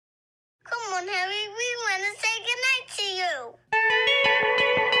phone, Harry. We want to say goodnight to you.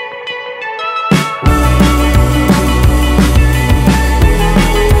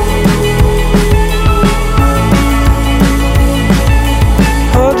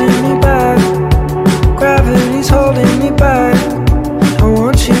 Holding me back, gravity's holding me back. I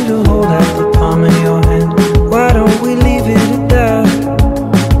want you to hold out the palm of your hand. Why don't we leave it at that?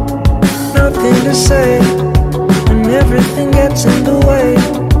 Nothing to say, and everything gets in the way.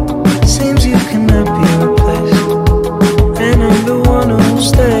 Seems you cannot be replaced, and I'm the one who'll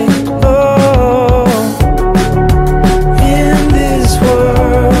stay. Oh, in this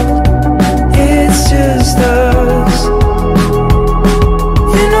world, it's just us.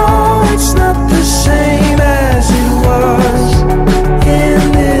 You know it's not the same as it was.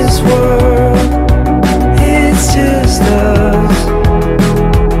 In this world, it's just us.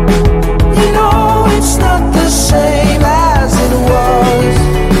 You know it's not the same as it was.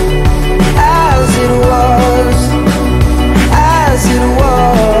 As it was. As it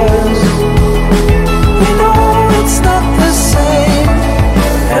was. You know it's not the same.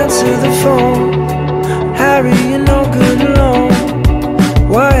 Answer the phone. Harry, you're no good alone.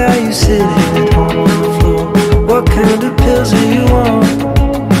 Why are you sitting at home on the floor? What kind of pills are you on?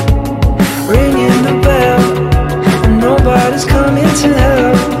 Ringing the bell, and nobody's coming to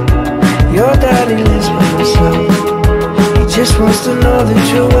help. Your daddy lives by himself. He just wants to know that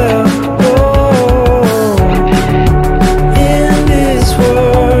you're well. Oh, in this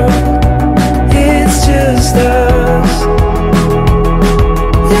world, it's just us.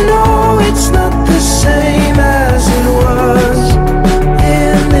 You know it's not the same as it was.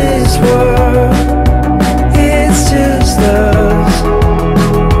 In this world, it's just us.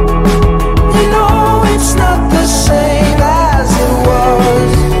 You know it's not the same as it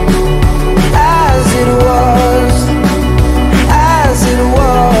was. As it was. As it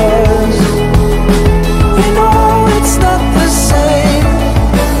was. You know it's not the same.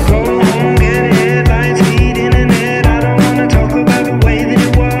 Go home, get headlines, feed internet. I don't wanna talk about the way that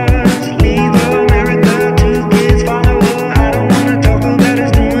it was. Leave America, 2 kids follow her. I don't wanna talk about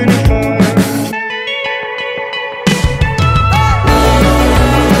us doing it first.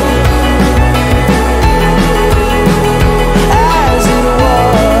 As it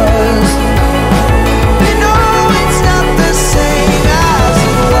was. You know it's not the same as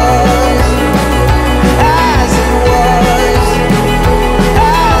it was. As it was.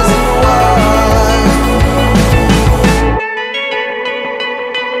 As it was.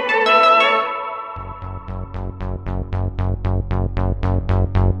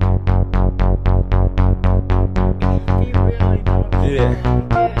 Yeah.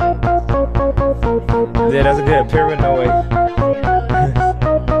 Yeah, that's a good paranoid.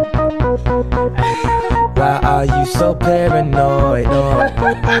 Why are you so paranoid? No.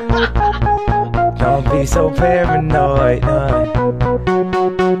 Don't be so paranoid. No.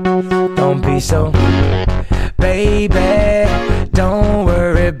 Don't be so. Baby, don't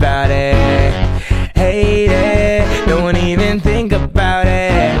worry about it. Hate it, don't even think about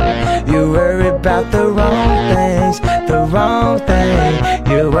it. You worry about the wrong things, the wrong thing.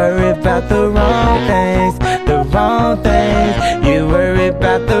 You worry about the wrong things, the wrong things. You worry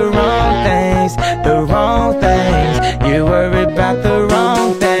about the wrong things, the wrong things. You worry about the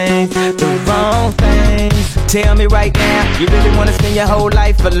wrong things, the wrong things. Tell me right now, you really wanna spend your whole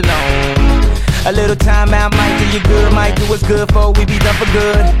life alone? A little time out might do you good, might do what's good for we be done for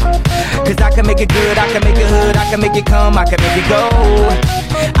good. Cause I can make it good, I can make it hood, I can make it come, I can make it go.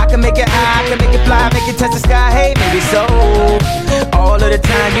 I can make it high, I can make it fly, make it touch the sky, hey, maybe so. All of the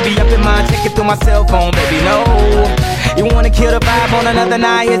time you be up in mind, checking through my cell phone, baby, no. You wanna kill the vibe on another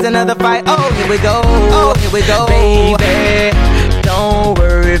night, here's another fight, oh, here we go, oh, here we go. Baby, don't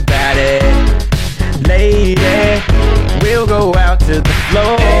worry about it. Lady, we'll go out to the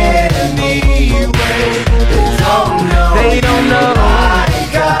floor. Anyway, they don't know.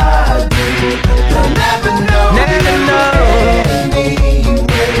 Like I do. They'll never know. Never know. Anyway,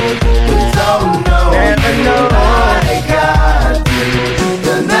 they don't know. Never know. Like I do.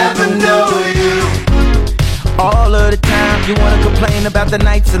 They'll never know you. All of the time you wanna complain about the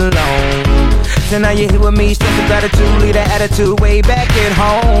nights alone. So now you're here with me, stressing gratitude, leave that attitude way back at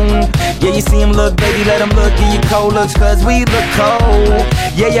home. Yeah, you see him look, baby, let him look, give you cold looks, cause we look cold.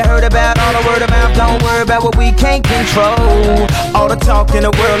 Yeah, you heard about all the word of mouth, don't worry about what we can't control. All the talk in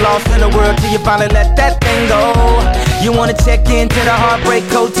the world, lost in the world, till you finally let that thing go. You wanna check into the Heartbreak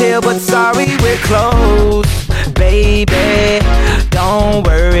Hotel, but sorry, we're closed. Baby, don't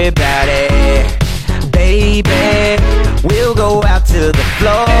worry about it. Baby, we'll go out to the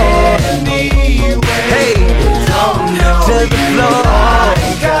floor. Anyway, Hey, don't know to the floor.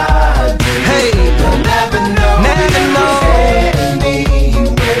 like I do. Hey.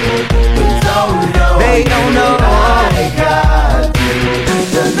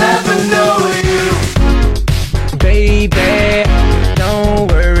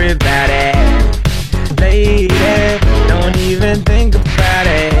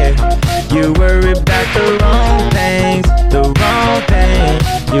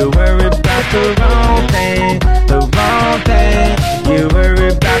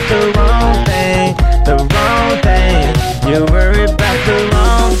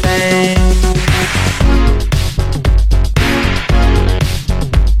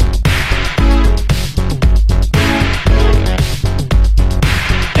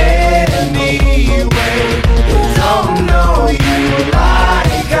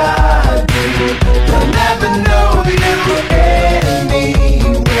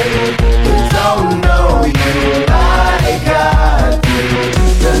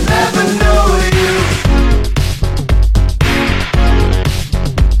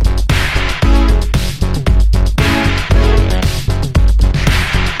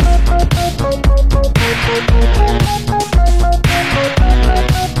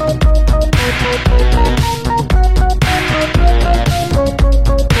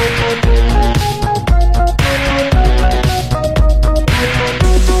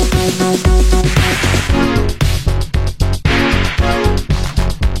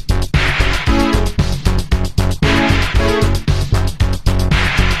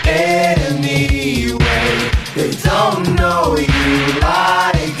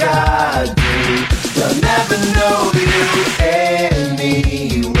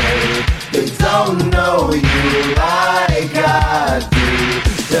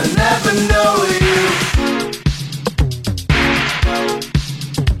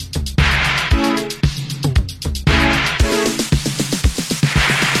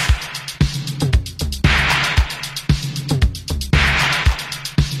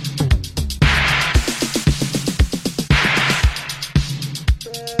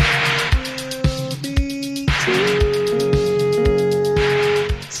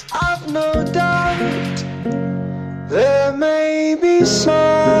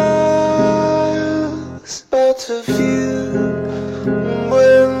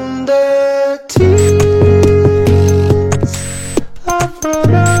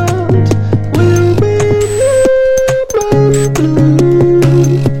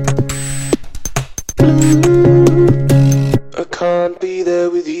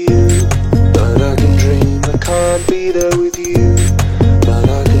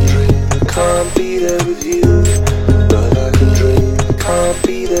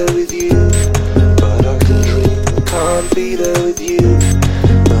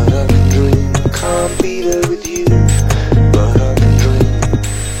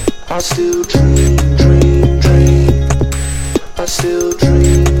 I still dream, dream, dream. I still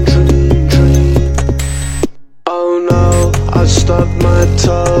dream, dream, dream. Oh no, I stubbed my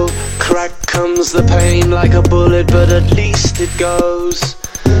toe. Crack comes the pain like a bullet, but at least it goes.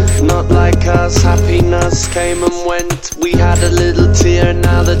 Not like us, happiness came and went. We had a little tear,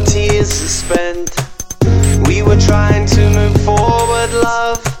 now the tears are spent. We were trying to move forward,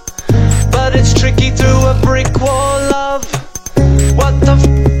 love, but it's tricky through a brick wall, love. What the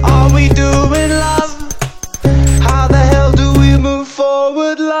are we doing, love? How the hell do we move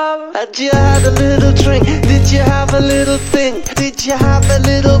forward, love? Had you had a little drink? Did you have a little thing? Did you have a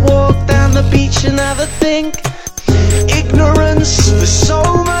little walk down the beach and have a think? Ignorance was so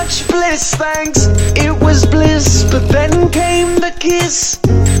much bliss, thanks, it was bliss. But then came the kiss.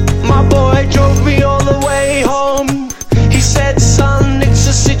 My boy drove me all the way home. He said, son, it's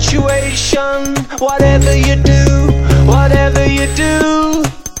a situation. Whatever you do, whatever you do,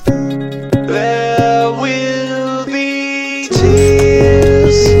 there will be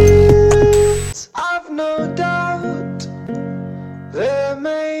tears. I've no doubt there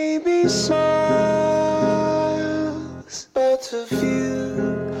may be smiles, but a few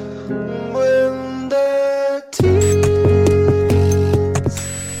when the tears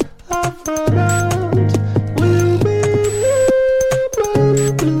I've run out will be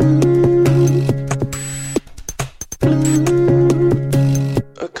blue.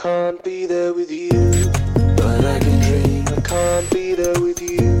 I can't be there with you, but I can dream. I can't be there with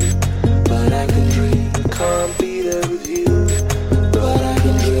you, but I can dream. I can't be there with you, but I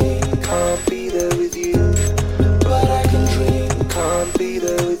can dream. I can't be there with you, but I can dream. I can't be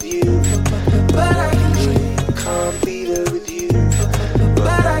there with you, but I can dream. I can't be there with you,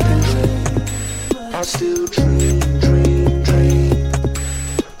 but I can dream. I still dream, dream, dream.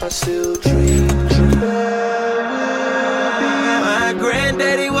 I still dream, dream. My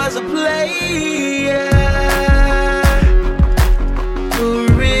granddaddy was a player, a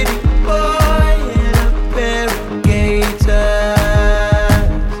pretty boy in a pair of gaiters.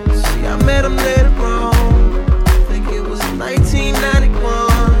 See, I met him later on, I think it was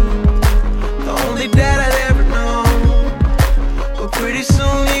 1991. The only dad I'd ever known, but pretty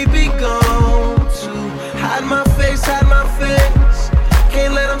soon he'd be gone to hide my face, hide my face.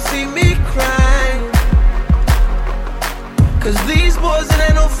 Can't let him see me crying, 'cause these boys and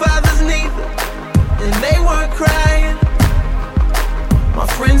ain't no fathers neither, and they weren't crying. My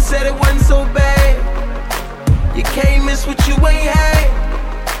friend said it wasn't so bad. You can't miss what you ain't had.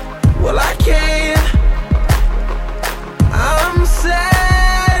 Well, I can. I'm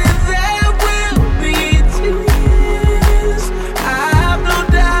sad there will be tears. I have no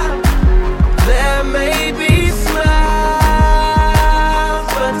doubt there may be smiles,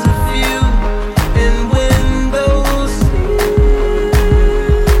 but a few, and when those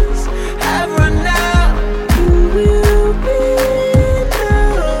tears have run out, you will be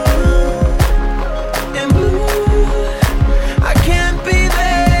numb and blue. I can't be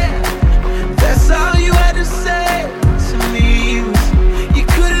there. That's all you had to say to me was you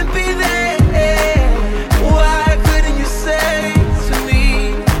couldn't be there. Why couldn't you say to me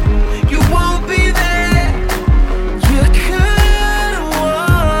you won't be there? You couldn't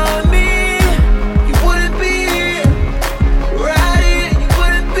want me. You wouldn't be here, right here. You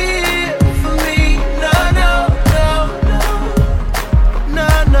wouldn't be here for me. No, no, no, no, no,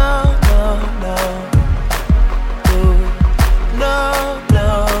 no, no, no. Ooh. No, no,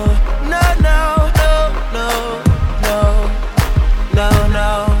 no, no, no, no, no, no, no.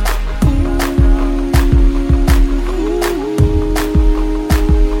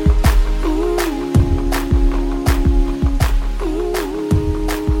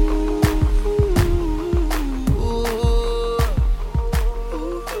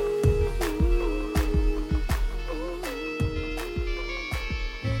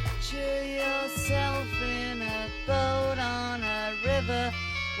 Picture yourself in a boat on a river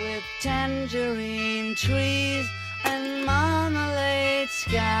with tangerine trees and marmalade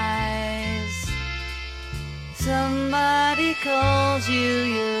skies. Somebody calls you,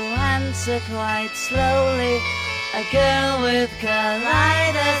 you answer quite slowly. A girl with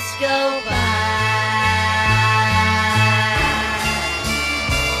kaleidoscope eyes.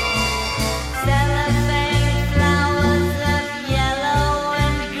 Cellophane flowers of yellow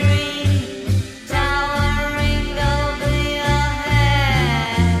and green towering over your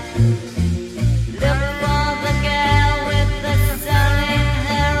head. Look for the girl with the sun in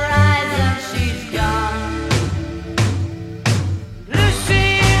her eyes and she's gone. Lucy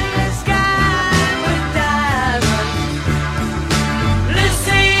in the sky with diamonds.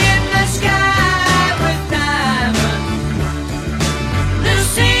 Lucy in the sky with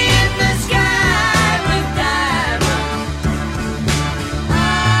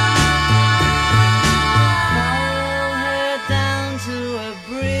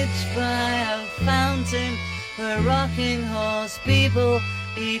people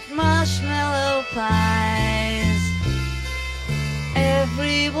eat marshmallow pies.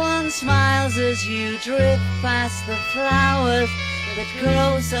 Everyone smiles as you drift past the flowers that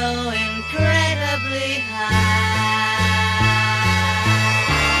grow so incredibly high.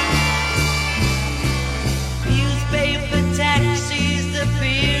 Newspaper taxis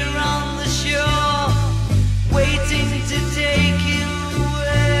appear on the shore, waiting to take you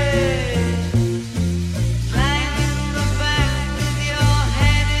away. Lying in the back with your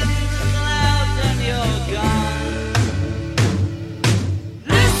head in the clouds and you're gone.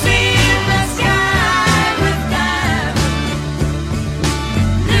 Lucy in the sky with diamonds.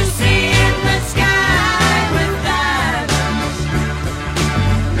 Lucy in the sky with diamonds.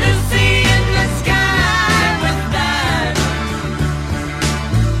 Lucy in the sky with diamonds.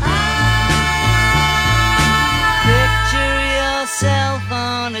 Picture yourself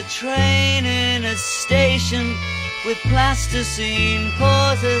on a train in a station with plasticine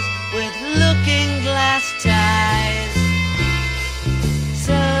pauses with looking glass ties.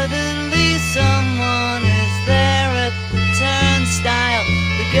 Suddenly someone is there at the turnstile,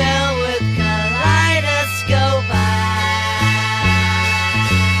 the girl with kaleidoscope eyes.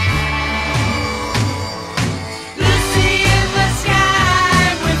 Lucy in the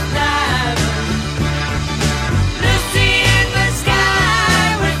sky with diamonds. Lucy in the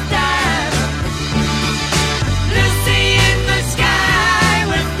sky with diamonds. Lucy in the sky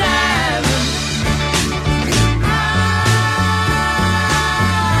with diamonds.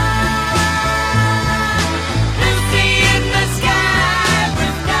 Lucy in the sky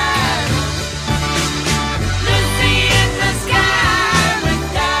with diamonds. Lucy in the sky with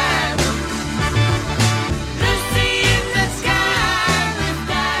diamonds. Lucy in the sky with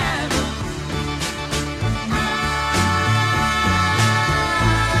diamonds.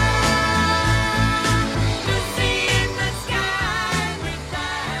 Lucy in the sky with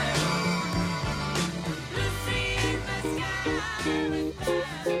diamonds. Lucy in the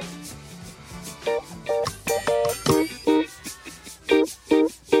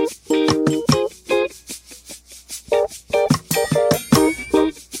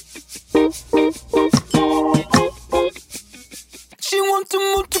She wants to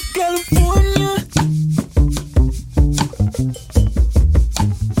move to California.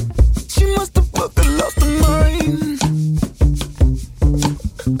 She must have fucking lost her mind.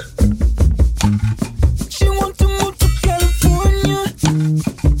 She wants to move to California.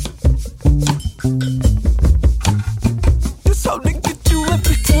 That's how they get you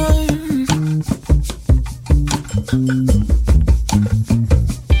every time.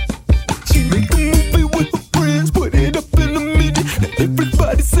 She make a movie with her friends, put it up in a minute.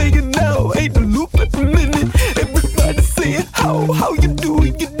 Everybody saying now, ain't a loop at the minute. Everybody saying how you do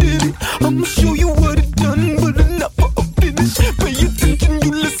it, you did it. I'ma show you what it done, but enough for a finish. Pay attention,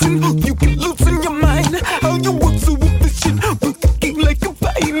 you listen, you can loosen your mind. How you work so efficient, working like a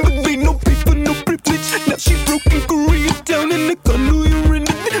vine, but ain't no paper, no privilege. Now she broken Korea down in the condo you're in it.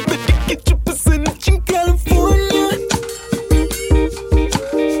 Better get your percentage in California.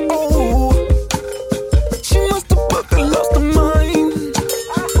 Oh, she must have fucking lost her mind.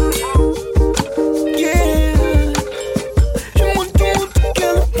 Yeah, she wants to move to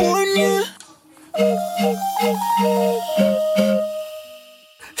California.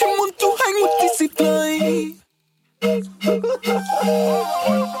 She wants to hang with Dizzy Fly.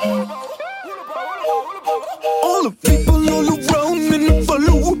 All the people all around and I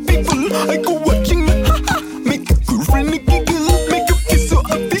follow with people. I go watching it, make a girlfriend a giggle, make a kiss so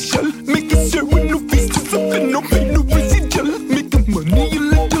official, make a share with no faces up and no pay no residual, make a money a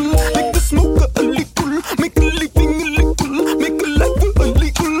little, like the smoker a little, make a living illegal, make a life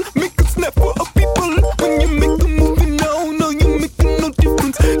illegal, make a snap for a people. When you make a movie now you making no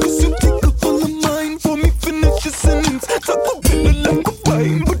difference, 'cause you take up all of mine for me, finish your sentence. Talk about it like a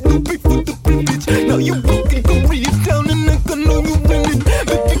fine, but no pay for the privilege. Now you broken Korea down and I can know you renting.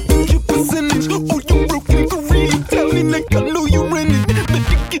 Better get your percentage. Oh, you broken Korea down and I can know you renting.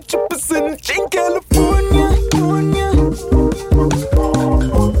 Better get your percentage in California.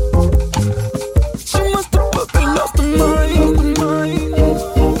 She must have fucking lost her mind.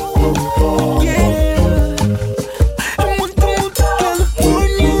 Yeah, I want to move to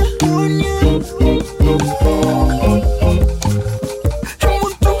California. I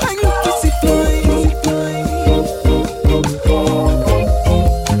want to hang with Dizzy Fly.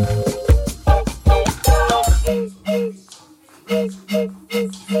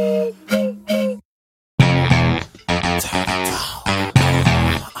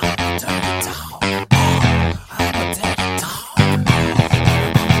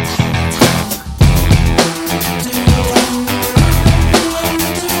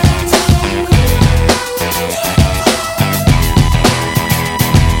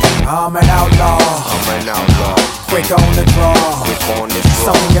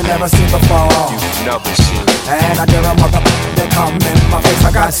 never seen before. You've never seen. And I dare a motherfucker come in my face.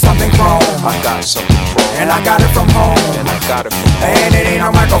 I got something chrome. I got something chrome. And I got it from home. And I got it from home. And it ain't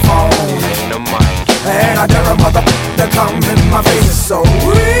a microphone. It ain't a mic. And I dare a motherfucker come in my face. It's so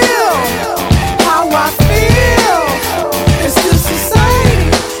real. How I feel. It's this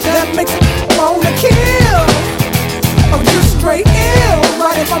society that makes me wanna kill. I'm just straight ill.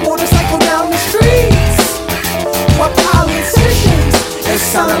 Riding my motorcycle down the streets. What politicians? It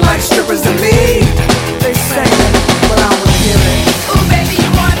sounded like strippers to me. They sang it, but I don't hear it. Ooh, baby,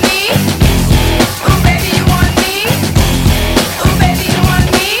 you want me? Ooh, baby, you want me? Ooh, baby, you want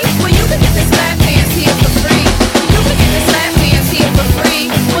me? Well, you can get this lap dance here for free. You can get this lap dance here for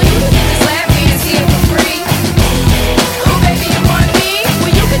free. Well, you can get this lap dance here for free. Ooh, baby, you want me?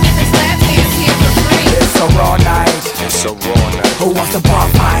 Well, you can get this lap dance here for free. It's a raw night. It's a raw night. Who wants the bar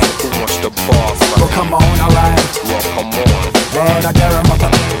fight? Who wants the bar fight? Well, come on, alright. Well, come on. And I dare a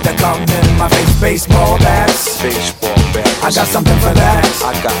motherfucker come in my face. Baseball bats. Baseball bats. I got something for that.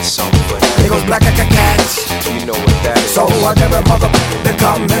 I got something for that. It goes black like a cat. You know what that is. So I dare a motherfucker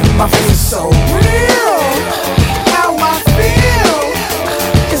come in my face. So real. How I feel.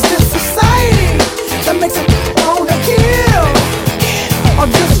 Is this society that makes it wanna kill? I'm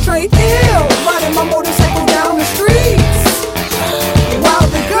just straight ill. Riding my motorcycle down the streets. While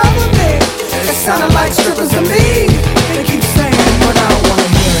the government, it sounded like strippers to me. They keep saying it, but I don't wanna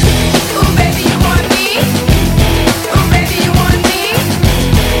hear it. Ooh, baby, you want me? Ooh, baby, you want me?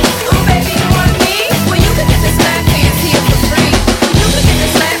 Ooh, baby, you want me? Well, you can get this lap dance here for free. You can get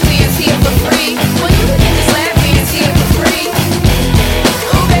this lap dance here for free. Well, you can get this lap dance here for free.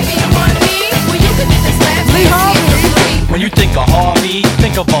 Ooh, baby, you want me? Well, you can get this lap dance here for free. When you think of Harvey,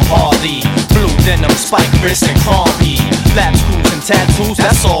 think of a Harley. Blue denim, spike wrist and Crombie. Lap screws and tattoos,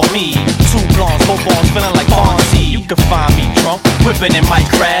 that's all me. Two blondes, both balls feeling like Fonzie. You can find me drunk, whipping and might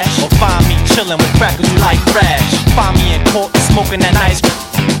crash. Or find me chilling with crackers who like crash. Find me in court, smoking that nice,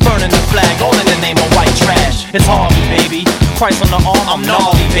 burning the flag, all in the name of white trash. It's Harvey, baby. Christ on the arm, I'm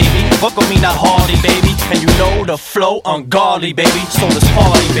gnarly, baby. Fuck with me, not Harley, baby. And you know the flow, ungodly, baby. So let's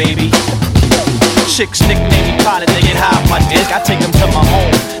party, baby. Chicks nickname me pilot, they get high off my dick. I take them to my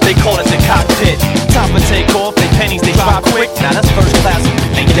home, they call it the cockpit. Time for take off, they pennies, they drop quick. Now that's first class,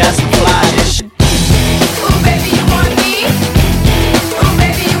 ain't that's some fly shit. Ooh, baby, you want me? Ooh,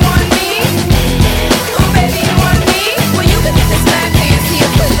 baby, you want me? Ooh, baby, you want me? Well, you can get this lap dance here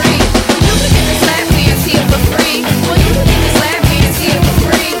for free. You can get this lap dance here for free. Well, you can get this lap dance here for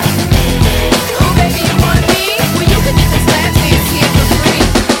free. Ooh, baby, you want me? Well, you can get this lap dance here for free.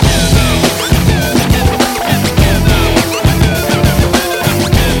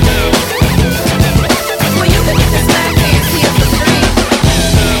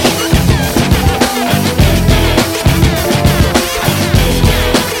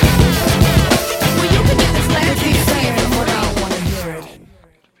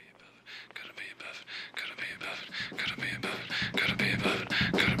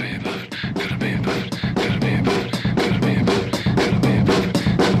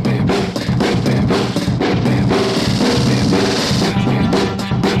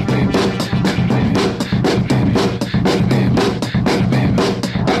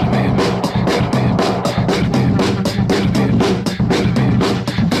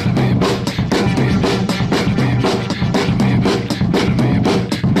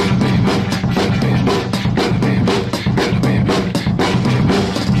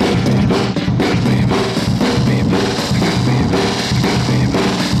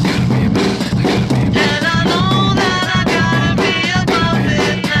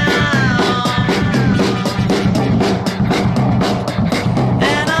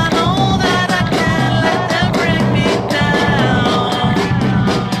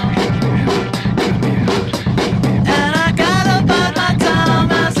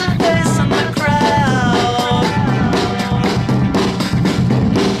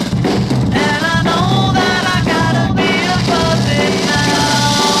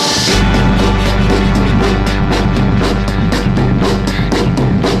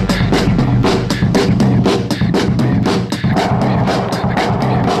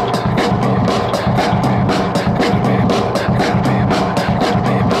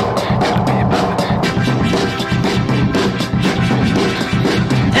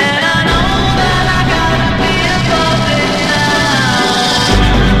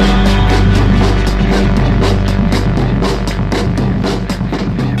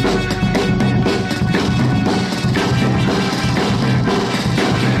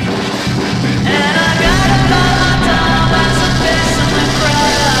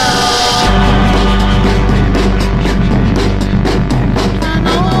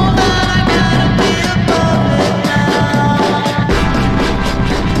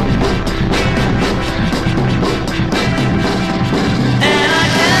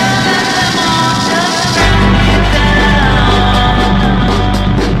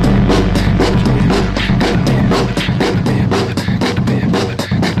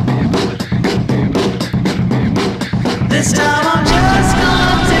 This time I'm just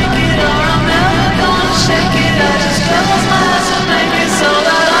gonna take it, or I'm never gonna shake it. I just close my eyes and make it so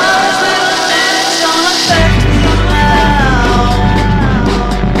that I was there, and it's gonna affect me now.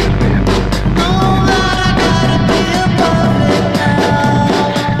 Know that I gotta be above it now.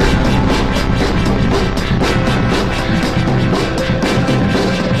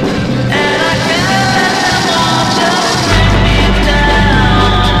 And I can't let them all just bring me down.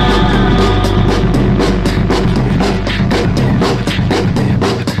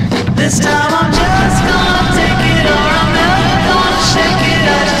 This time I'm just gonna take it, or I'm never gonna shake it.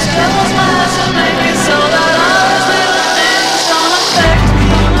 I just close my eyes and make it so that I was there, and it's gonna affect me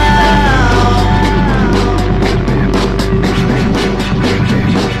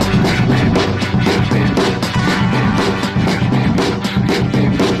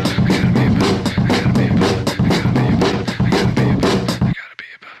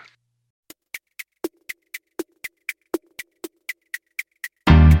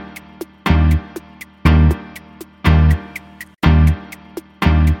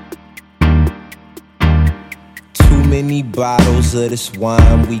Too many bottles of this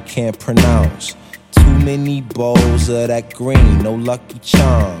wine we can't pronounce. Too many bowls of that green, no Lucky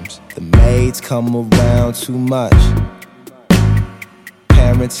Charms. The maids come around too much.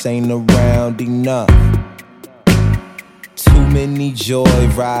 Parents ain't around enough. Too many joy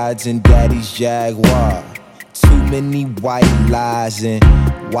rides in daddy's Jaguar. Too many white lies and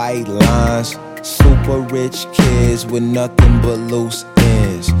white lines. Super rich kids with nothing but loose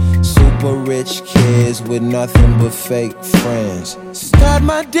ends. Super rich kids with nothing but fake friends. Start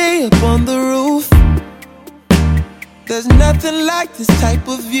my day up on the roof. There's nothing like this type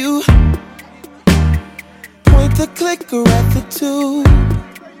of view. Point the clicker at the tube.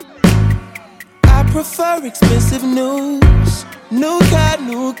 I prefer expensive news. New car,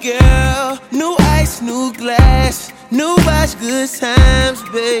 new girl, new ice, new glass, new watch, good times,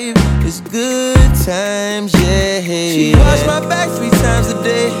 babe. It's good times, yeah. She wash my back 3 times a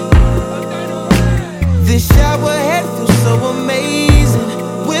day. This shower head feels so amazing.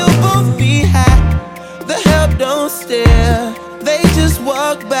 We'll both be high. The help don't stare. They just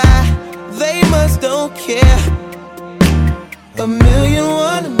walk by. They must don't care.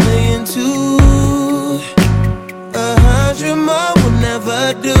 1,000,001, 1,000,002. 100 more will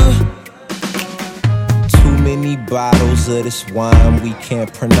never do. Too many bottles of this wine we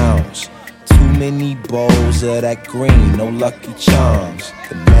can't pronounce. Too many bowls of that green, no Lucky Charms.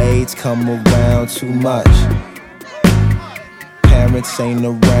 The maids come around too much. Parents ain't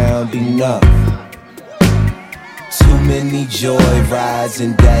around enough. Too many joy rides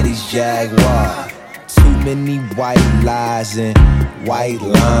in daddy's Jaguar. Too many white lies and white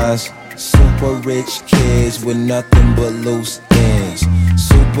lines. Super rich kids with nothing but loose ends.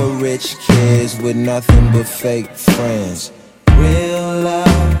 Super rich kids with nothing but fake friends. Real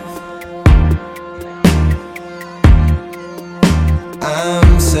love,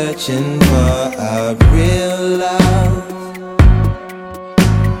 I'm searching for a real love.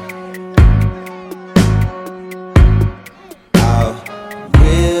 A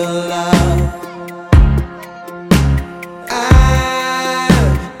real love.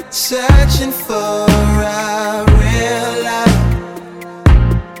 I'm searching for a real love.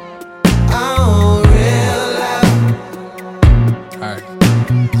 Oh, real love. Alright.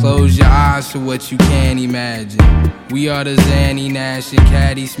 Close your eyes to what you can't imagine. We are the Zanny Nash and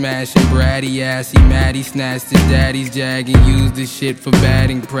Caddy smashing, bratty assy, Maddie snatched his daddy's jag and used this shit for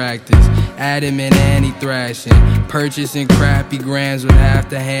batting practice. Adam and Annie thrashing, purchasing crappy grams with half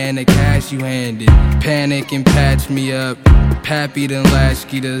the hand of cash you handed. Panic and patch me up, Pappy done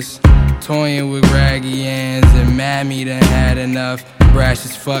latchkeyed us. Toying with raggy hands and Mammy done had enough. Brash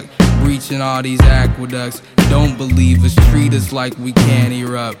as fuck, breaching all these aqueducts. Don't believe us, treat us like we can't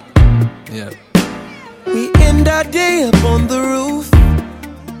erupt. Yeah. We end our day up on the roof.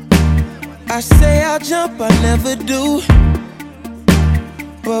 I say I'll jump, I never do.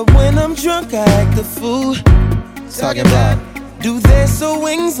 But when I'm drunk, I act a fool. Talking about, do they sew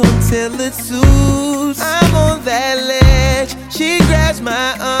wings until it suits? I'm on that ledge. She grabs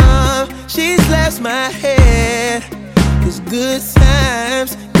my arm, she slaps my head. It's good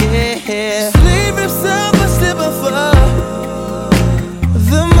times, yeah. Sleep rips up, I slip and fall.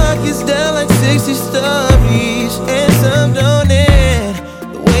 The market's down like 60 stories, and some don't end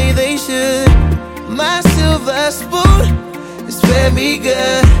the way they should. My silver spoon is fed me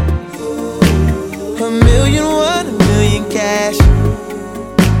good. 1,000,001, 1,000,000 cash.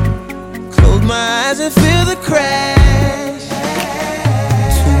 Close my eyes and feel the crash.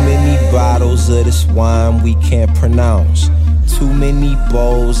 Too many bottles of this wine we can't pronounce. Too many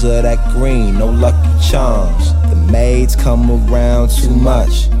bowls of that green, no Lucky Charms. The Maids come around too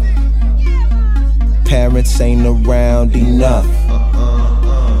much. Parents ain't around enough.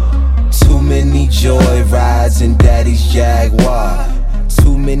 Too many joy rides in daddy's Jaguar.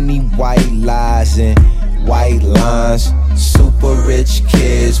 Too many white lies and white lines. Super rich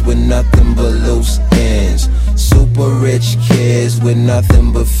kids with nothing but loose ends. Super rich kids with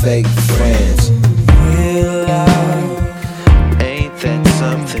nothing but fake friends. Real love, ain't that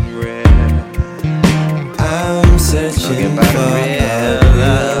something rare? I'm searching for real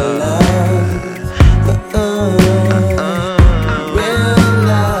love.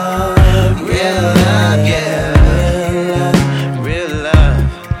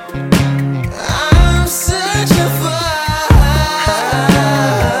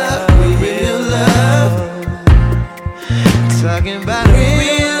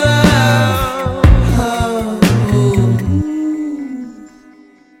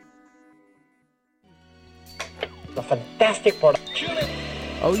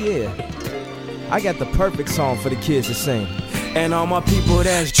 Oh yeah, I got the perfect song for the kids to sing. And all my people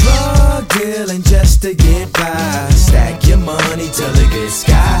that's drug dealing just to get by. Stack your money till it gets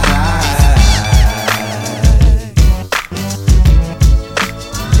sky high.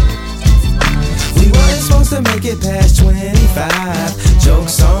 We weren't supposed to make it past 25.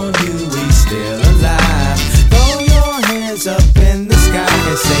 Joke's on you, we still alive. Throw your hands up in the sky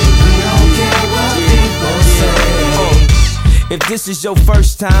and say we don't care what people say. If this is your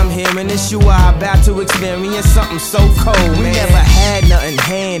first time hearing this, you are about to experience something so cold, man. We never had nothing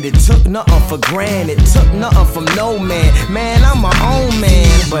handed, took nothing for granted, took nothing from no man. Man, I'm my own man.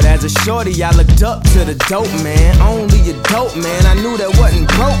 But as a shorty, I looked up to the dope man. Only a dope man, I knew that wasn't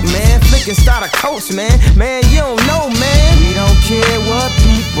broke, man. Flicking starter coats, man. Man, you don't know, man. We don't care what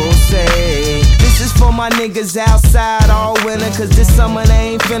people say. This is for my niggas outside all winter, cause this summer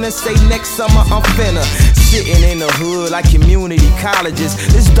they ain't finna say next summer I'm finna. Sitting in the hood like community colleges.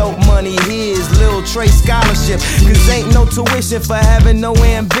 This dope money here is Lil Trey scholarship. Cause ain't no tuition for having no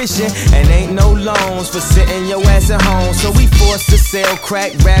ambition. And ain't no loans for sitting your ass at home. So we forced to sell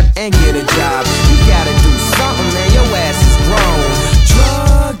crack, rap, and get a job. You gotta do something, man, your ass is grown.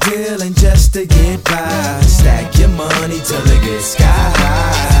 Drug dealing just to get by. Stack your money till it gets sky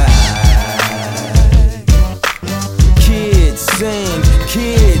high. Kids sing,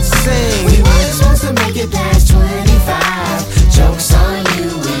 kids sing. We weren't supposed to make it past 25. Joke's on you,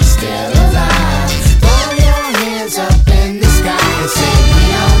 we still alive. Throw your hands up in the sky and say we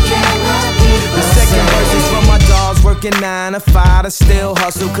don't care what people The second verse is for my dogs working 9 to 5 to still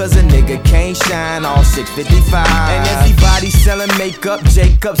hustle, cause a nigga can't shine all 655. And everybody selling makeup,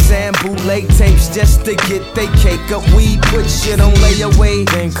 Jacobs and bootleg tapes just to get they cake up. We put shit on layaway,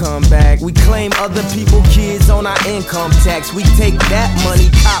 then come back. We claim other people kids on our income tax. We take that money,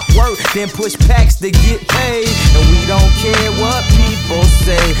 cop work, then push packs to get paid. And we don't care what people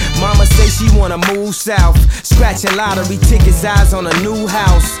say. Mama say she wanna move south, scratching lottery tickets, eyes on a new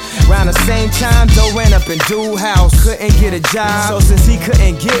house. Around the same time, Doe ran up in Dude house, couldn't get a job. So since he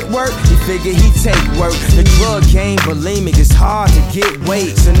couldn't get work, he figured he'd take work. The drug game, bulimic, it's hard to get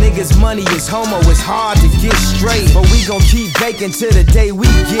weight. So niggas' money is homo, it's hard to get straight. But we gon' keep baking till the day we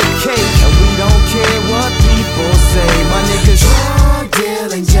get cake. And we don't care what people say. My niggas drug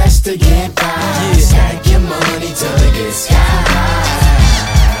dealing just to get by. Yeah. Stack your money till it gets sky high.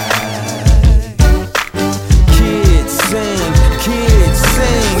 Kids sing, kids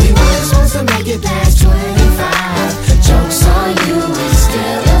sing. We weren't supposed to make it past 25. Joke's on you, we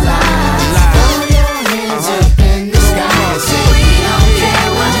still alive. Throw your hands up in the sky and say we don't care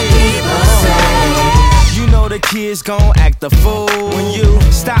what people say. You know the kids gon' act a fool when you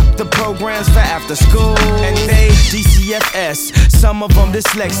stop the programs for after school. And they DCFS, some of them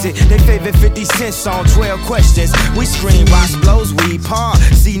dyslexic. They favorite 50 Cent song, 12 questions. We scream, Ross blows, we part.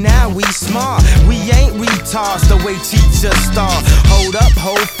 See now we smart, we ain't retards the way teachers start. Hold up,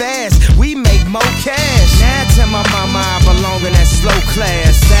 hold fast, we make more cash. Now tell my mama I belong in that slow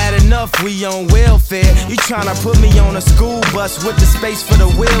class. Sad enough, we on welfare. You tryna put me on a school bus with the space for the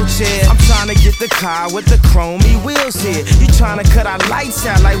wheelchair. I'm tryna get the car with the chromey wheels here. You tryna cut our lights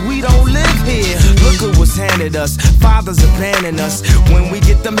out like we don't live here. Look at what's handed us, fathers abandon us. When we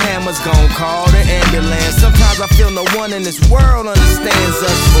get them hammers, gon' call the ambulance. Sometimes I feel no one in this world understands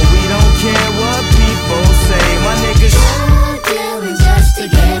us, but we don't care what people say. My niggas drug dealing just to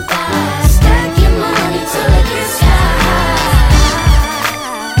get by. Stack your money till it gets high.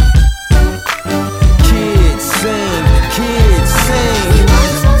 kids sing, kids sing. We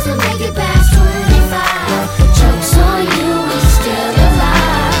weren't supposed to make it past 25. Joke's on you, we still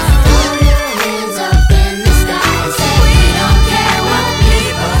alive. Throw your hands up in the sky and say we don't care what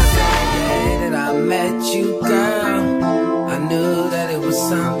people say. That I met you, girl.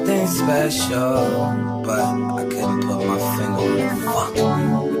 special, but I couldn't put my finger on it. Fuck,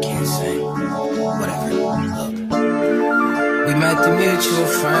 we can't sing. Whatever, look. We met the mutual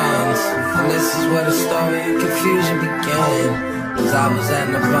friends, and this is where the story of confusion began. Cause I was at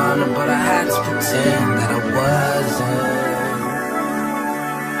Nirvana, but I had to pretend that I wasn't.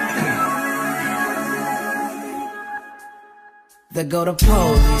 There go the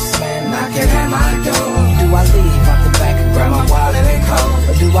policeman knocking at my door. Do I leave out the back and grab my wallet and coat?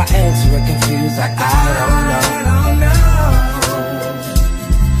 Or do I answer it confused like I don't know?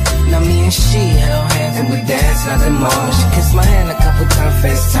 Now me and she held hands and we danced nothing more. She kissed my hand a couple times,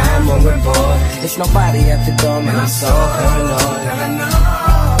 FaceTime when we're bored. There's nobody at the door, man, I'm so paranoid.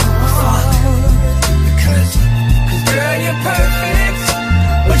 Fuck, because girl, you're perfect,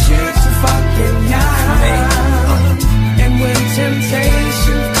 but you're too fucking young. And when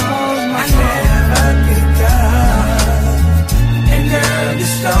temptation calls, my never pick up. And girl, you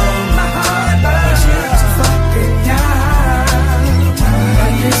stole my heart, but you're too fucking young.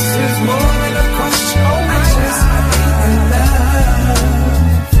 And this is more than a question, I just believe in love.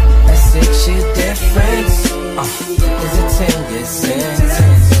 That 6 year difference is a 10-year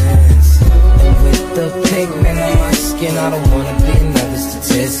sentence. And with the pigment on my skin, I don't wanna be another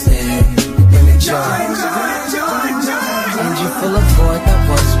statistic. Let me join. And you fill a void that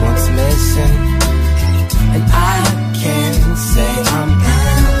was once missing. And I can say I'm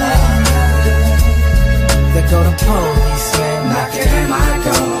in love. There go the policeman knocking at my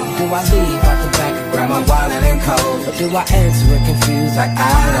door. Do I leave out the back and grab my wallet and coat? Or do I answer it confused like I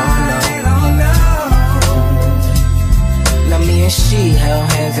don't know? Now me and she held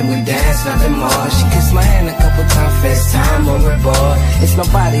hands and we danced nothing more. She kissed my hand a couple times, FaceTime when we're bored. It's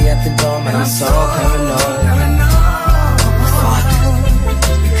nobody at the door, man, I'm so paranoid.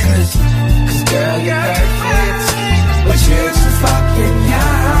 Cause girl, you're perfect, but you're too fucking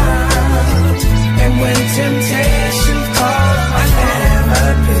young. And when temptation calls, I never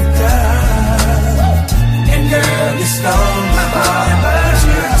picked up. And girl, you stole my heart, but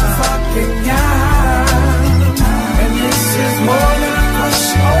you're too fucking young. And this is more than a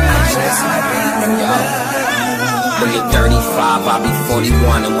question, I just might be in love. When you're 35, I'll be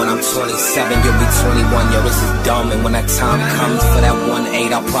 41. And when I'm 27, you'll be 21. Yo, this is dumb. And when that time comes for that 1-8,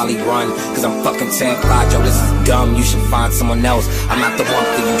 I'll probably run. Cause I'm fucking terrified, yo, this is dumb. You should find someone else. I'm not the one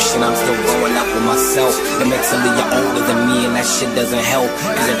for you, shit, I'm still growing up with myself. And mentally you're older than me and that shit doesn't help.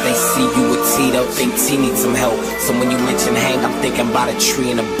 Cause if they see you with T, they'll think T needs some help. So when you mention hang, I'm thinking about a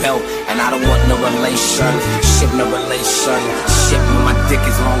tree and a belt. And I don't want no relation, shit, no relation. Shit, when my dick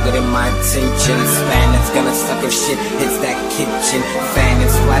is longer than my attention span, it's gonna suck if shit hits that kitchen fan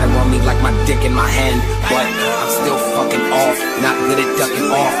and splatter on me like my dick in my hand. But I'm still fucking off, not good at ducking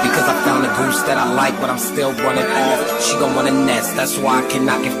off. Because I found a goose that I like, but I'm still running off. She gon' want a nest, that's why I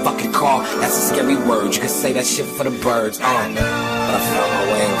cannot get fucking caught. That's a scary word, you can say that shit for the birds. But I found my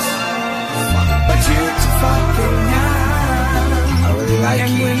wings. But you're too fucking young. I really like you.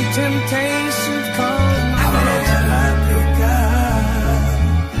 And when temptations come, I never pick up.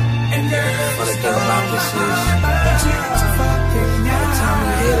 And girl, what I think about this is, by the time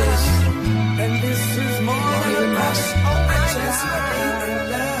we hear this, and this is more won't even matter. I'll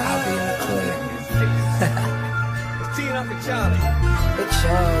be in the clear. But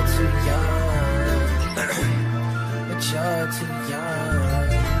you're too young. But you're too young.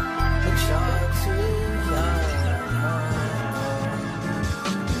 But you're too young.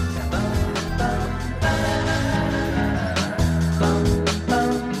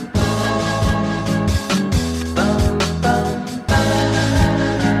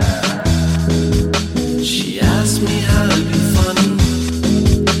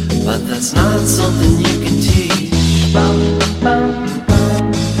 But that's not something you can teach.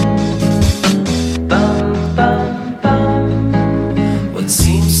 What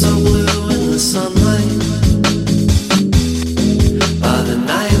seems so blue in the sunlight, by the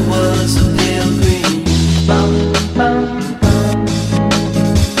night was a pale green.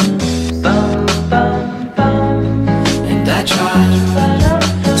 And I tried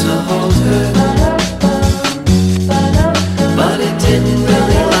to hold her, but it didn't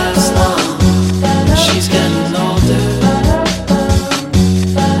really last long. She's getting older.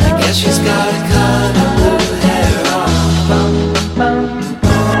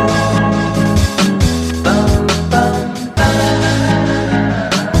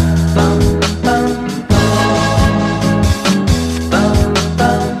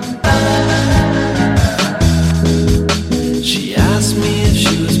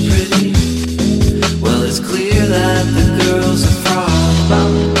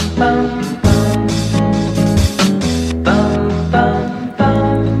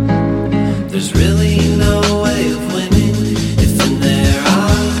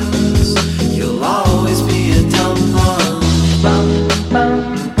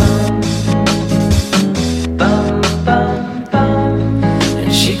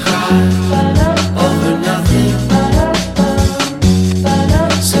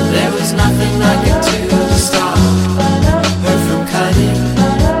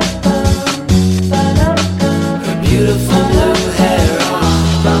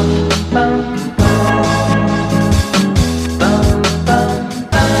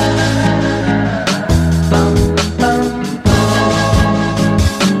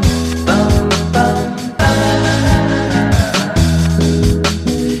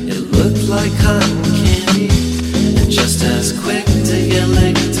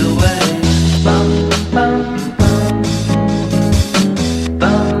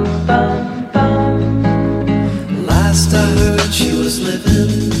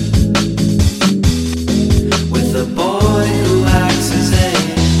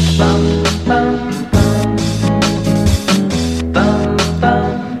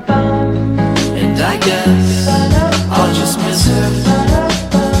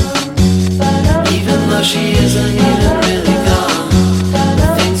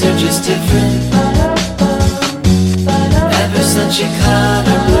 cut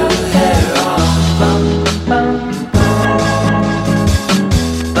her blue hair off. Bum, bum, bum.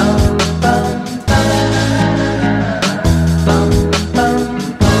 Bum, bum, bum. Bum, bum, bum.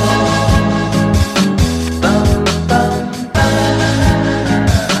 Bum, bum,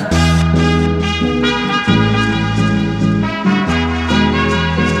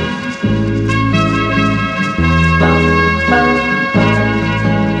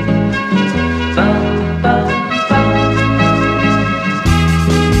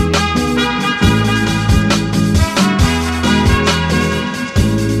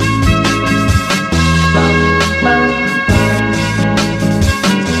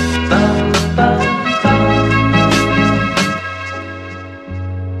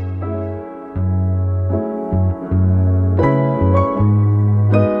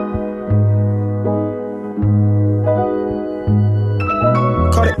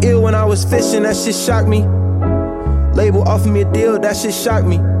 Caught it ill when I was fishing, that shit shocked me. Label offered me a deal, that shit shocked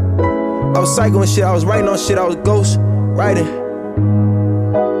me. I was psychoing shit, I was writing on shit, I was ghost writing.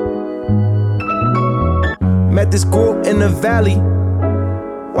 Met this group in the valley,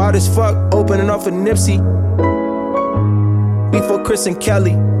 wild as fuck, opening up for Nipsey. Before Chris and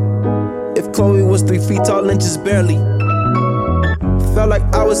Kelly, if Chloe was 3 feet tall and just barely. Felt like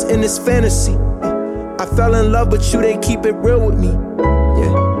I was in this fantasy. I fell in love, but you didn't keep it real with me.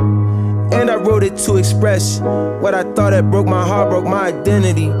 Yeah. And I wrote it to express what I thought that broke my heart, broke my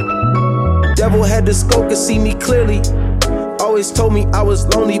identity. Devil had the scope, could see me clearly. Always told me I was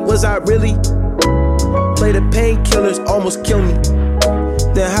lonely, was I really? Play the painkillers, almost killed me.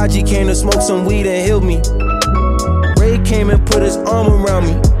 Then Haji came to smoke some weed and healed me. Ray came and put his arm around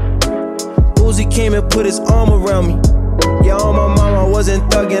me. Uzi came and put his arm around me. Yeah, on my mom, I wasn't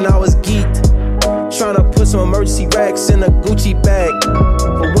thugging, I was geeked. Tryna put some emergency racks in a Gucci bag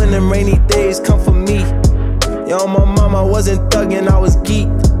for when them rainy days come for me. Yeah, on my mom, I wasn't thugging, I was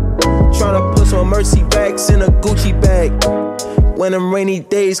geeked. Tryna put some emergency racks in a Gucci bag when them rainy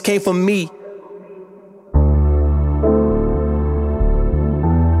days came for me.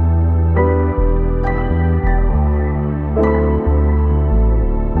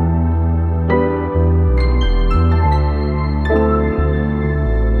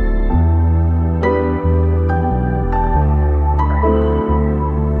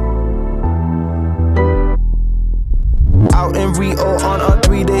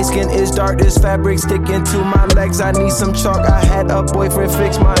 Skin is dark, this fabric sticking to my legs. I need some chalk. I had a boyfriend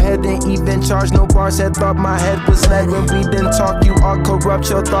fix my head, didn't even charge no bars. Had thought my head was lead when we didn't talk. You are corrupt,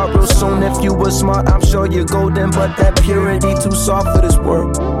 your thought real soon. If you were smart, I'm sure you're golden, but that purity too soft for this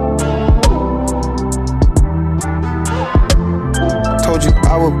world. Told you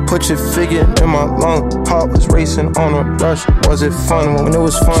I would put your figure in my lung. Heart was racing on a rush. Was it fun when it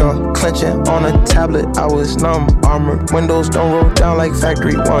was fun? Jaw clenching on a tablet, I was numb. Armored windows don't roll down like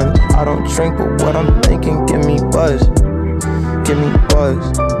factory one. I don't drink, but what I'm thinking, give me buzz. Give me buzz.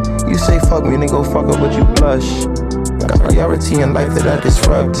 You say fuck me, then go fuck up, but you blush. Got priority in life that I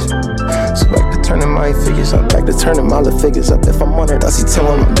disrupt. So back to turning my figures up. Back to turning my little figures up. If I'm on it, I see 10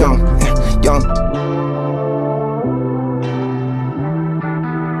 when I'm young. Young.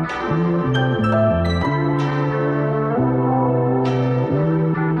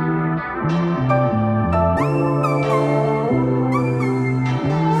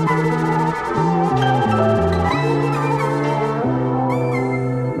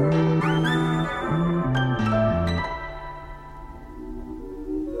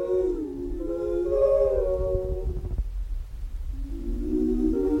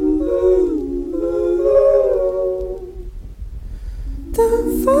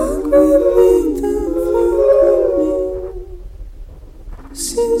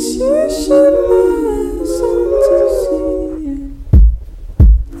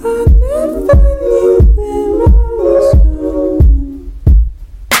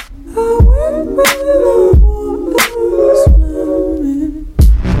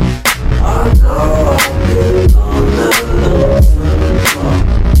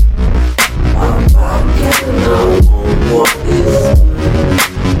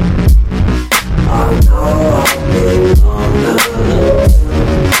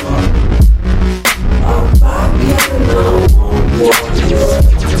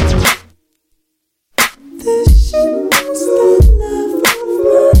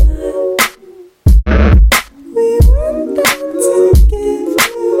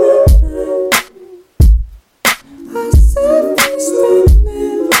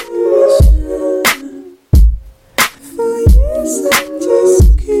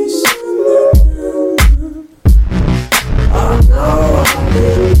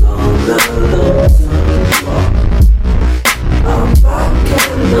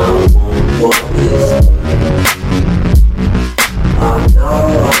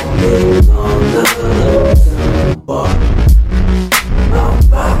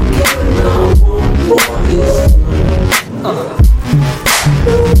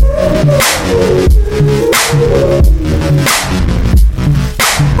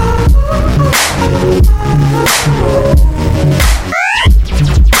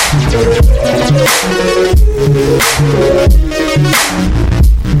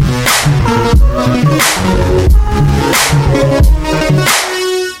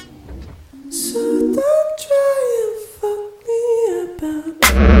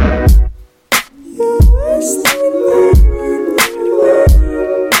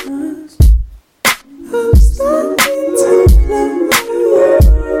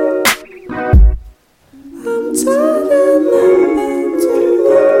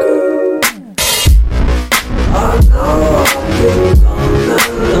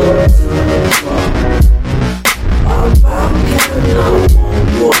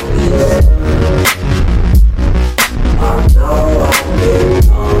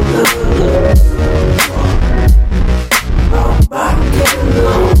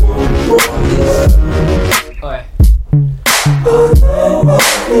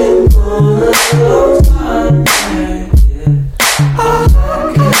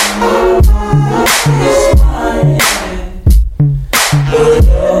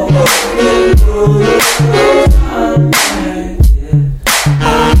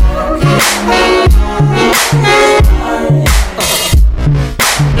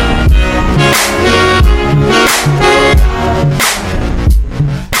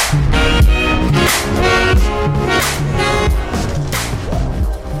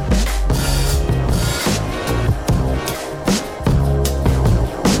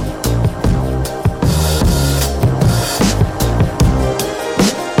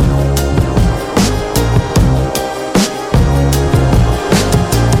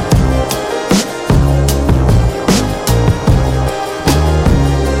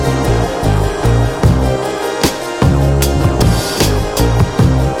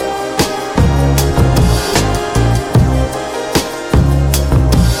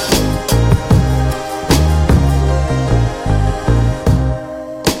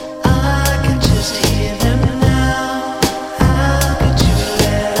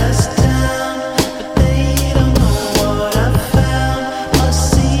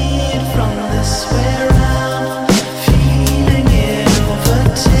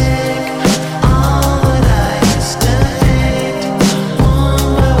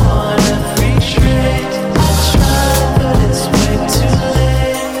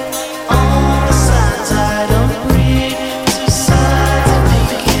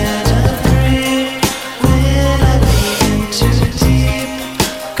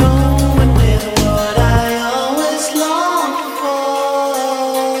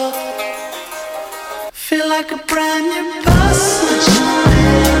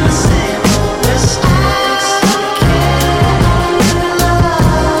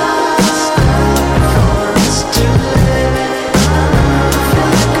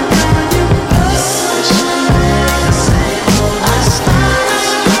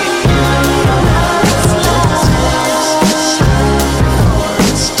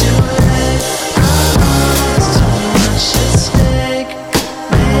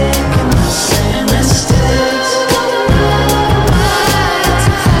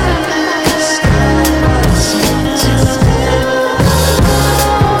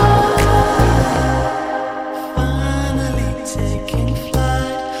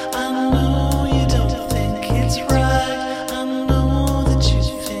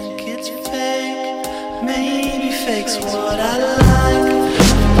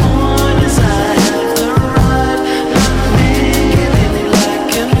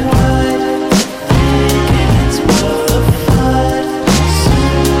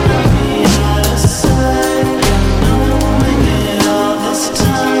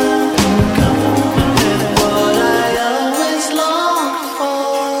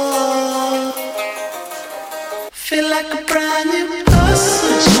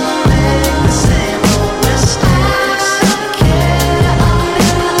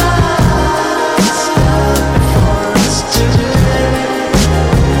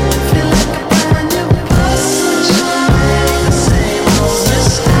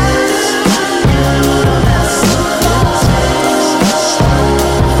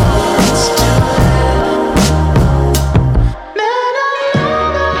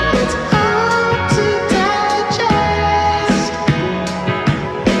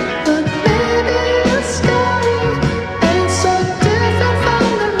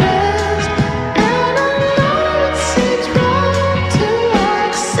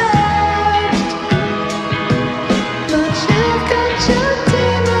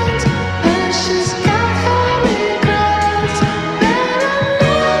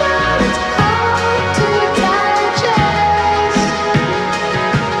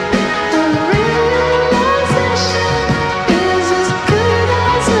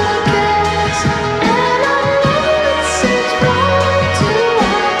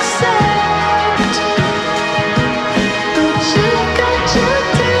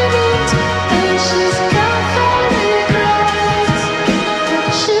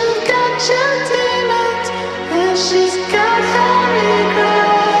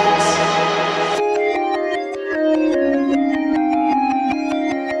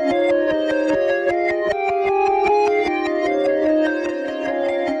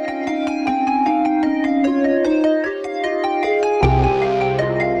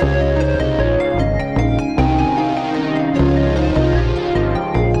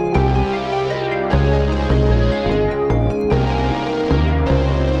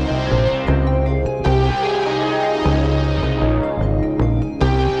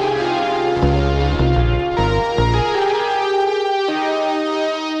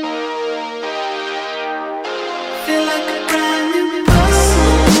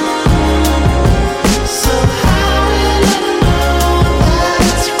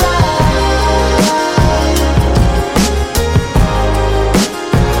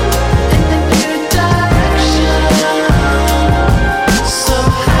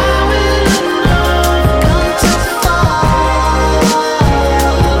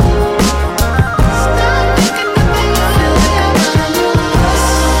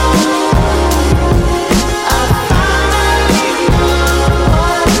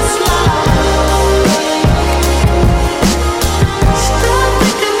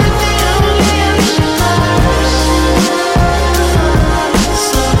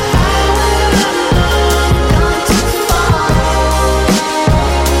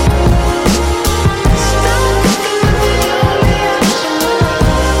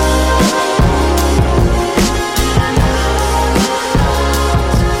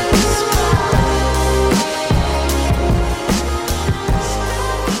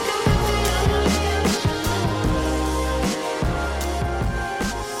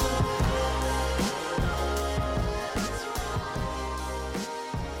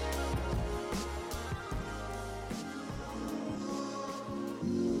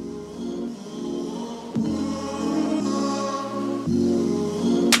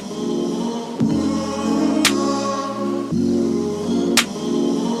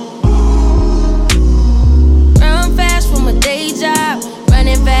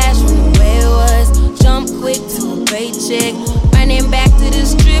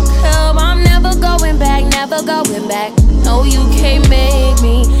 never going back. No, you can't make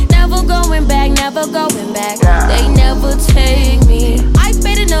me. Never going back, never going back. They never take me. I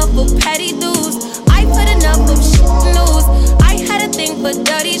paid enough of petty dues. I put enough of shit news. I had a thing for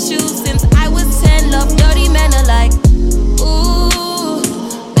dirty shoes since I was 10. Love dirty men alike. Ooh,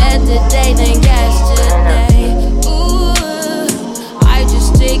 better day than yesterday. Ooh, I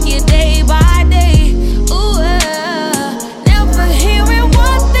just take it day by day. Ooh, never hearing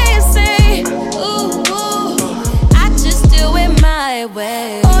what they say. Ooh, I just do it my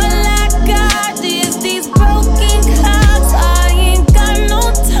way. All I got is these broken clouds. I ain't got no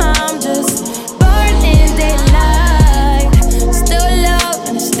time, just burning daylight. Still love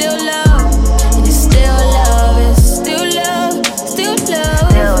and it's still love, and it's still love, it's still love, still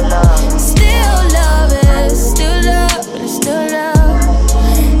love, still love, it's still love, and it's still love.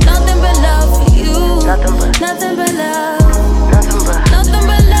 Nothing but love for you, nothing but love, nothing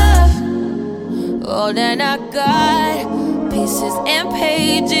but love. All that I got, pieces and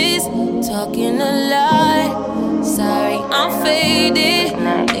pages, talking a lot. Sorry, I'm faded.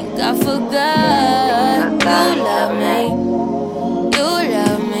 Think I forgot. You love me. You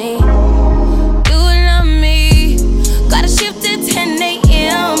love me. You love me. Gotta shift at 10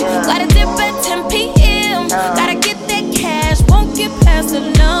 a.m. Gotta dip at 10 p.m. Gotta get that cash. Won't get past the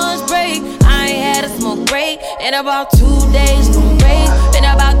lunch break. I ain't had a smoke break in about 2 days. Don't break. Been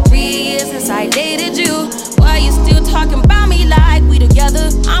about 3 years since I dated you. Why you still talking about me like we together?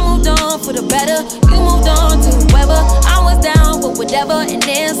 I moved on for the better. You moved on to whoever. I was down for whatever and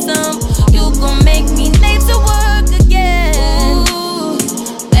then some. You gon' make me late to work again. Ooh,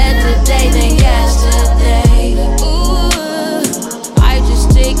 better day than yesterday. Ooh, I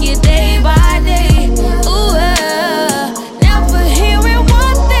just take it day by day. Ooh, never hearing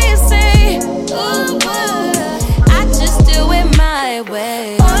what they say. Ooh, I just do it my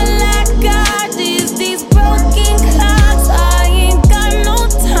way. All I got is these broken clouds. I ain't got no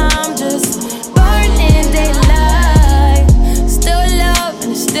time, just burning daylight. Still love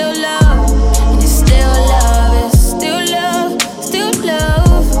and it's still love, and it's still love, it's still love, still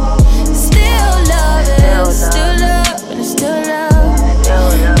love, still love, it's still love, and it's still love.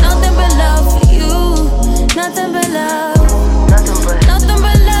 Nothing but love for you, nothing but love, nothing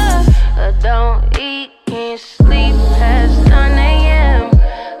but love. I don't eat, can't sleep past 9 a.m.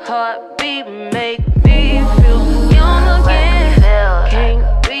 Heartbeat make me feel young again. Can't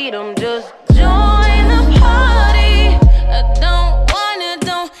beat 'em, just join the party. I don't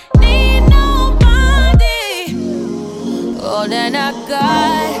need nobody. All that I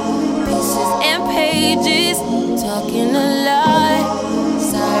got, pieces and pages, talking a lot.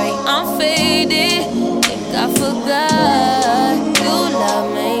 Sorry, I'm faded. Think I forgot. You love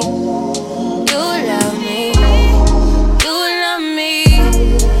me. You love me. You love me.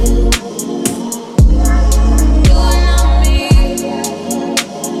 You love me.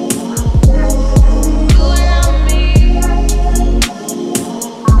 You love me.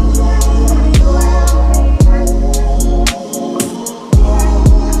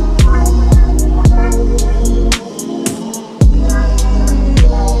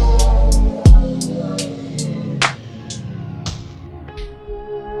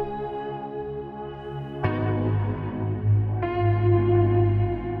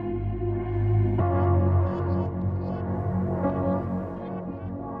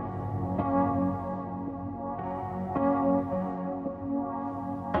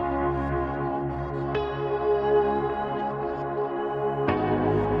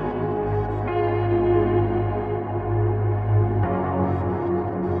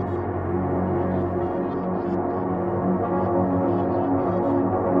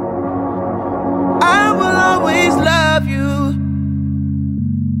 I will always love you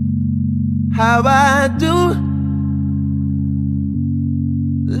how I do.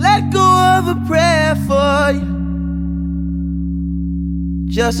 Let go of a prayer for you,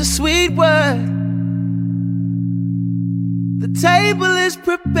 just a sweet word. The table is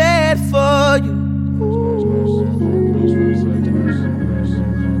prepared for you.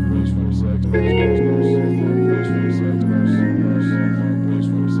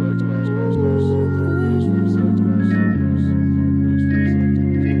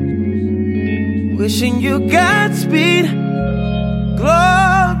 Wishing you Godspeed,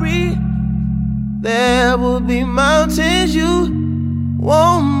 glory. There will be mountains you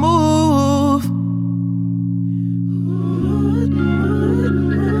won't move.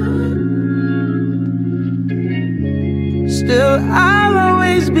 Still, I'll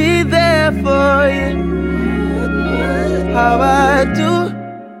always be there for you, how I do.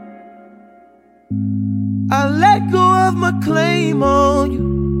 I let go of my claim on you.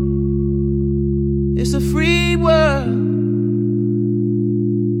 It's a free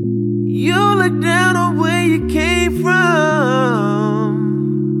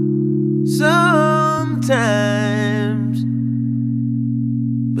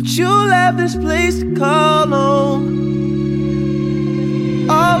but you'll have this place to call home.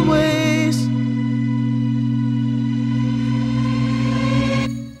 Always.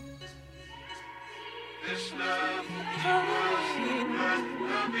 This love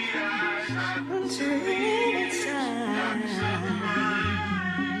will be ours until the end time.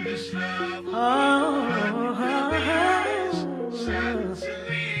 This love will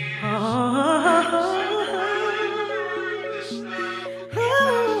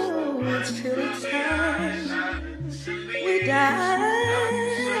till the time we die.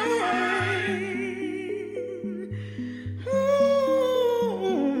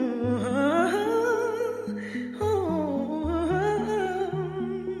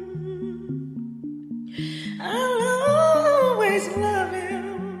 I'll always love you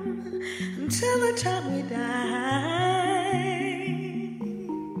until the time we die.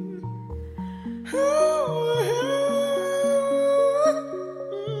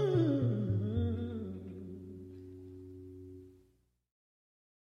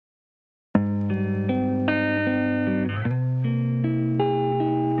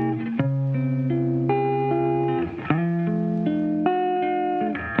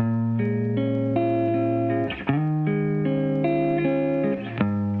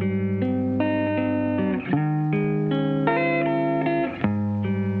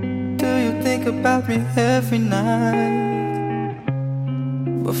 About me every night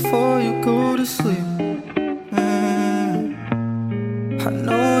before you go to sleep. I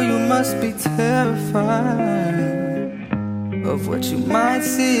know you must be terrified of what you might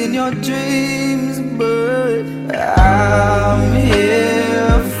see in your dreams, but I'm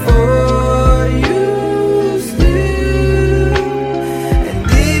here for you still. And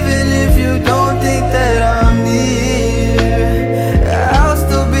even if you don't think that I'm near, I'll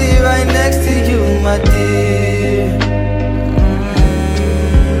still be right next to you, my dear.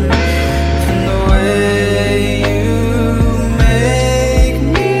 And the way you make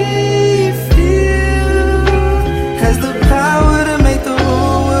me feel has the power to make the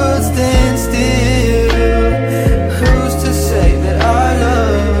whole world stand still. Who's to say that our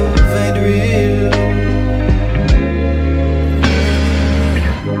love ain't real?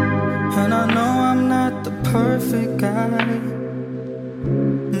 And I know I'm not the perfect guy,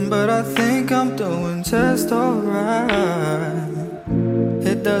 but I think I'm doing just alright.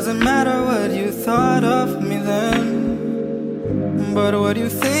 It doesn't matter what you thought of me then, but what you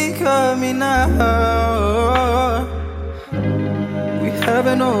think of me now. We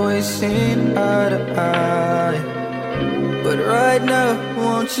haven't always seen eye to eye, but right now,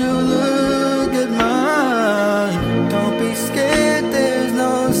 won't you look at mine? Don't be scared, there's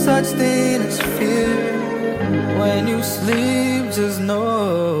no such thing as fear. When you sleep, just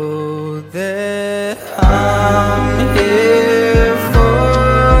know that I'm